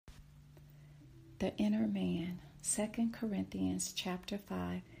The inner man, 2 Corinthians chapter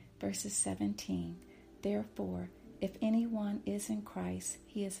 5, verses 17. Therefore, if anyone is in Christ,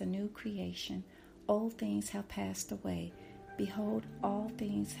 he is a new creation. Old things have passed away. Behold, all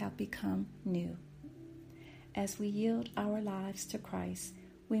things have become new. As we yield our lives to Christ,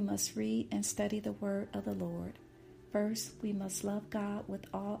 we must read and study the word of the Lord. First, we must love God with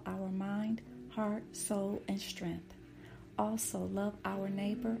all our mind, heart, soul, and strength. Also, love our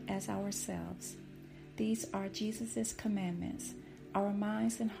neighbor as ourselves. These are Jesus' commandments. Our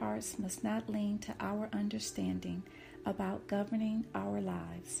minds and hearts must not lean to our understanding about governing our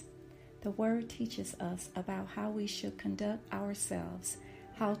lives. The Word teaches us about how we should conduct ourselves,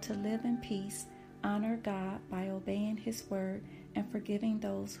 how to live in peace, honor God by obeying His Word, and forgiving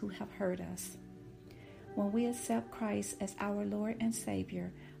those who have hurt us. When we accept Christ as our Lord and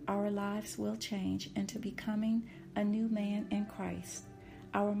Savior, our lives will change into becoming a new man in Christ.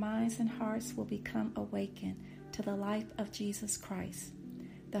 Our minds and hearts will become awakened to the life of Jesus Christ.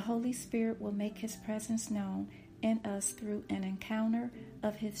 The Holy Spirit will make His presence known in us through an encounter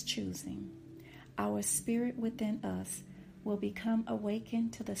of His choosing. Our spirit within us will become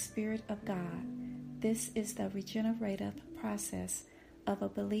awakened to the Spirit of God. This is the regenerative process of a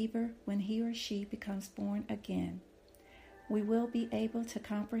believer when he or she becomes born again. We will be able to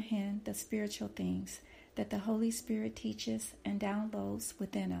comprehend the spiritual things that the Holy Spirit teaches and downloads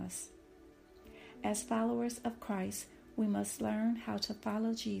within us. As followers of Christ, we must learn how to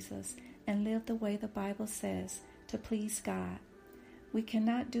follow Jesus and live the way the Bible says to please God. We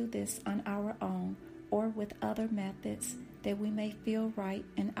cannot do this on our own or with other methods that we may feel right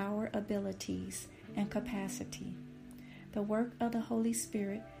in our abilities and capacity. The work of the Holy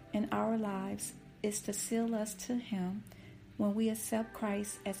Spirit in our lives is to seal us to Him when we accept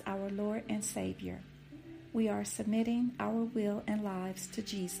Christ as our Lord and Savior. We are submitting our will and lives to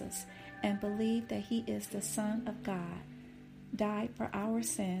Jesus and believe that He is the Son of God, died for our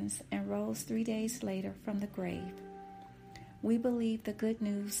sins, and rose 3 days later from the grave. We believe the good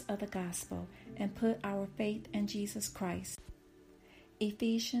news of the gospel and put our faith in Jesus Christ.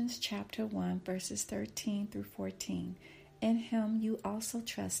 Ephesians chapter 1, verses 13 through 14. In Him you also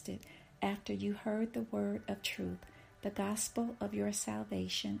trusted after you heard the word of truth, the gospel of your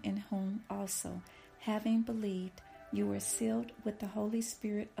salvation, in whom also, having believed, you were sealed with the Holy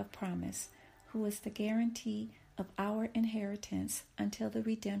Spirit of promise, who is the guarantee of our inheritance until the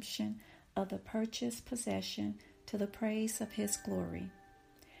redemption of the purchased possession to the praise of His glory.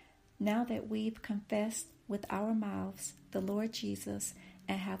 Now that we've confessed with our mouths the Lord Jesus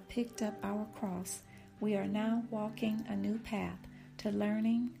and have picked up our cross, we are now walking a new path to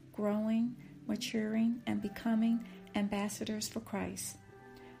learning, growing, maturing, and becoming ambassadors for Christ.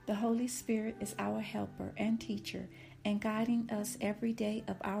 The Holy Spirit is our helper and teacher and guiding us every day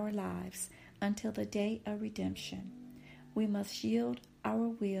of our lives until the day of redemption. We must yield our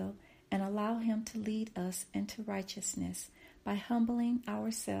will and allow Him to lead us into righteousness by humbling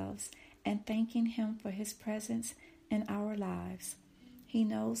ourselves and thanking Him for His presence in our lives. He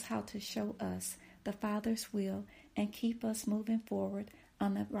knows how to show us the Father's will and keep us moving forward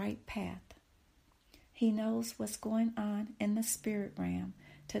on the right path. He knows what's going on in the spirit realm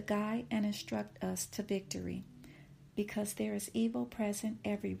to guide and instruct us to victory, because there is evil present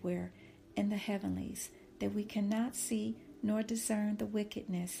everywhere in the heavenlies that we cannot see nor discern the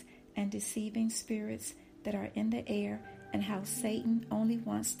wickedness and deceiving spirits that are in the air, and how Satan only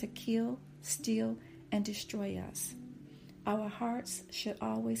wants to kill, steal, and destroy us. Our hearts should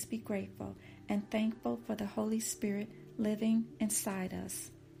always be grateful and thankful for the Holy Spirit living inside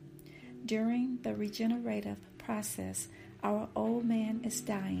us. During the regenerative process, our old man is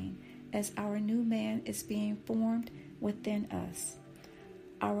dying as our new man is being formed within us.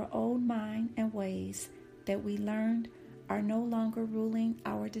 Our old mind and ways that we learned are no longer ruling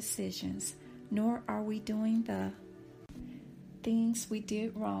our decisions, nor are we doing the things we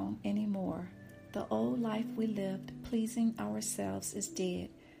did wrong anymore. The old life we lived pleasing ourselves is dead.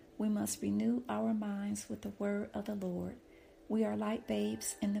 We must renew our minds with the word of the Lord. We are like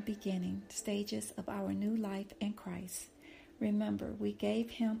babes in the beginning stages of our new life in Christ. Remember, we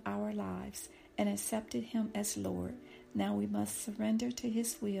gave Him our lives and accepted Him as Lord. Now we must surrender to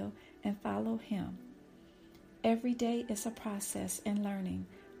His will and follow Him. Every day is a process in learning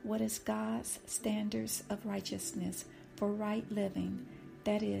what is God's standards of righteousness for right living.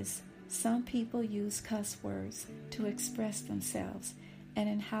 That is, some people use cuss words to express themselves and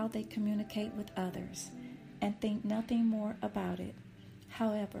in how they communicate with others, and think nothing more about it.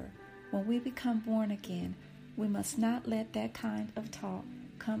 However, when we become born again, we must not let that kind of talk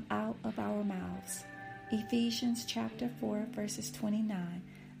come out of our mouths. Ephesians chapter 4, verses 29.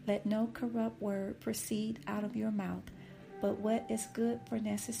 Let no corrupt word proceed out of your mouth, but what is good for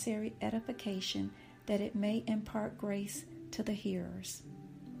necessary edification, that it may impart grace to the hearers.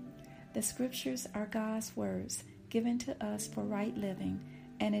 The scriptures are God's words given to us for right living,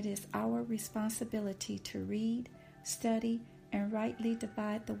 and it is our responsibility to read, study, and rightly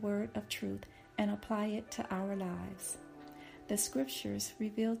divide the word of truth and apply it to our lives. The scriptures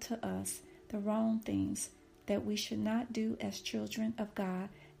reveal to us the wrong things that we should not do as children of God,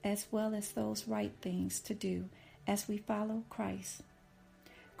 as well as those right things to do as we follow Christ.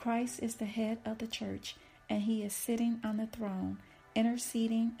 Christ is the head of the church, and he is sitting on the throne,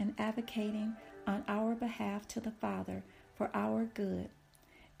 interceding and advocating on our behalf to the Father for our good.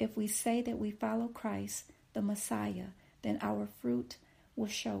 If we say that we follow Christ, the Messiah, then our fruit will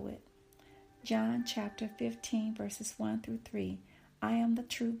show it. John chapter 15, verses 1 through 3. I am the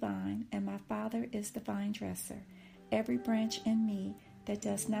true vine, and my Father is the vine dresser. Every branch in me that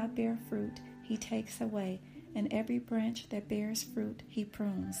does not bear fruit, he takes away, and every branch that bears fruit, he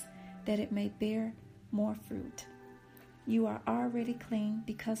prunes, that it may bear more fruit. You are already clean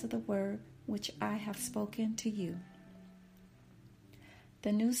because of the word which I have spoken to you.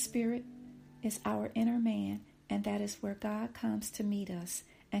 The new spirit is our inner man, and that is where God comes to meet us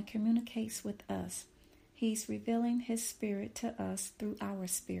and communicates with us. He's revealing his spirit to us through our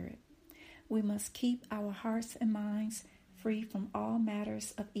spirit. We must keep our hearts and minds free from all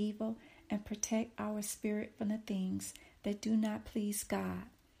matters of evil and protect our spirit from the things that do not please God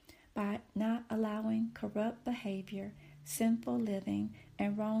by not allowing corrupt behavior, sinful living,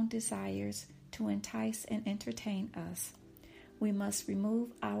 and wrong desires to entice and entertain us. We must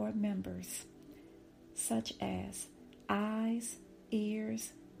remove our members, such as eyes,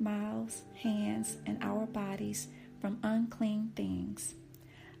 ears, mouths, hands, and our bodies, from unclean things.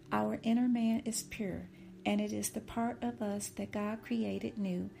 Our inner man is pure, and it is the part of us that God created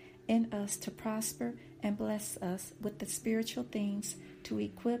new in us to prosper and bless us with the spiritual things to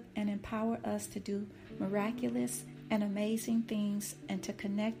equip and empower us to do miraculous and amazing things and to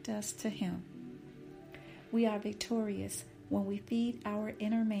connect us to him. We are victorious when we feed our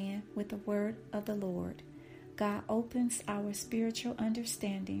inner man with the word of the Lord. God opens our spiritual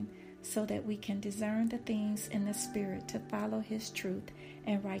understanding so that we can discern the things in the spirit to follow his truth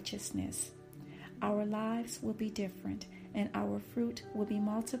and righteousness. Our lives will be different, and our fruit will be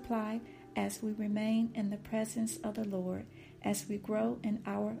multiplied as we remain in the presence of the Lord, as we grow in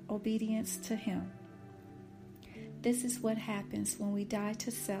our obedience to him. This is what happens when we die to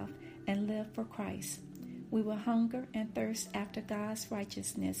self and live for Christ. We will hunger and thirst after God's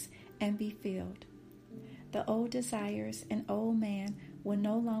righteousness and be filled. The old desires and old man will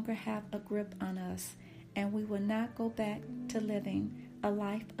no longer have a grip on us, and we will not go back to living a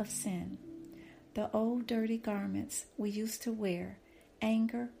life of sin. The old dirty garments we used to wear,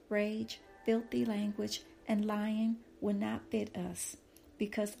 anger, rage, filthy language, and lying will not fit us,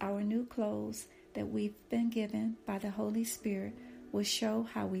 because our new clothes that we've been given by the Holy Spirit will show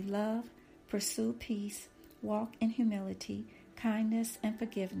how we love, pursue peace, walk in humility, kindness, and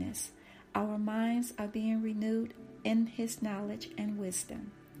forgiveness. Our minds are being renewed in his knowledge and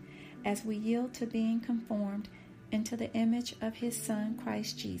wisdom. As we yield to being conformed into the image of his Son,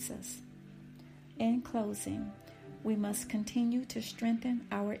 Christ Jesus. In closing, we must continue to strengthen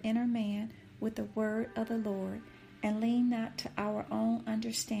our inner man with the word of the Lord and lean not to our own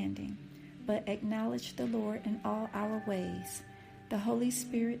understanding, but acknowledge the Lord in all our ways. The Holy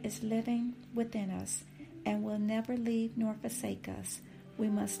Spirit is living within us and will never leave nor forsake us. We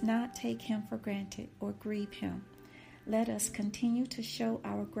must not take him for granted or grieve him. Let us continue to show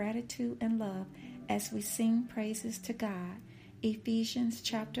our gratitude and love as we sing praises to God. Ephesians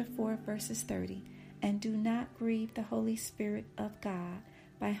chapter 4, verses 30. And do not grieve the Holy Spirit of God,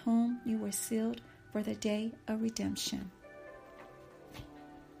 by whom you were sealed for the day of redemption.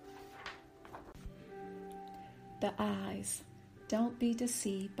 The eyes. Don't be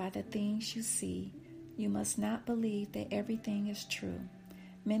deceived by the things you see. You must not believe that everything is true.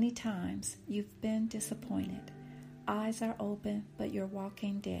 Many times you've been disappointed. Eyes are open, but you're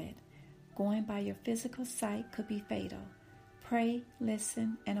walking dead. Going by your physical sight could be fatal. Pray,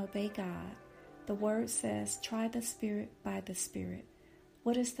 listen, and obey God. The word says, try the Spirit by the Spirit.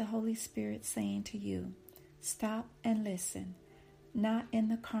 What is the Holy Spirit saying to you? Stop and listen. Not in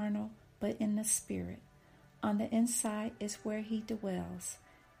the carnal, but in the Spirit. On the inside is where he dwells.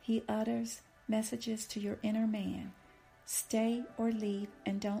 He utters messages to your inner man. Stay or leave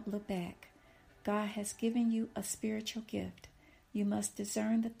and don't look back. God has given you a spiritual gift. You must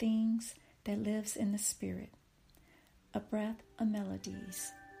discern the things that lives in the Spirit. A breath of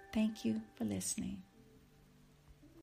melodies. Thank you for listening.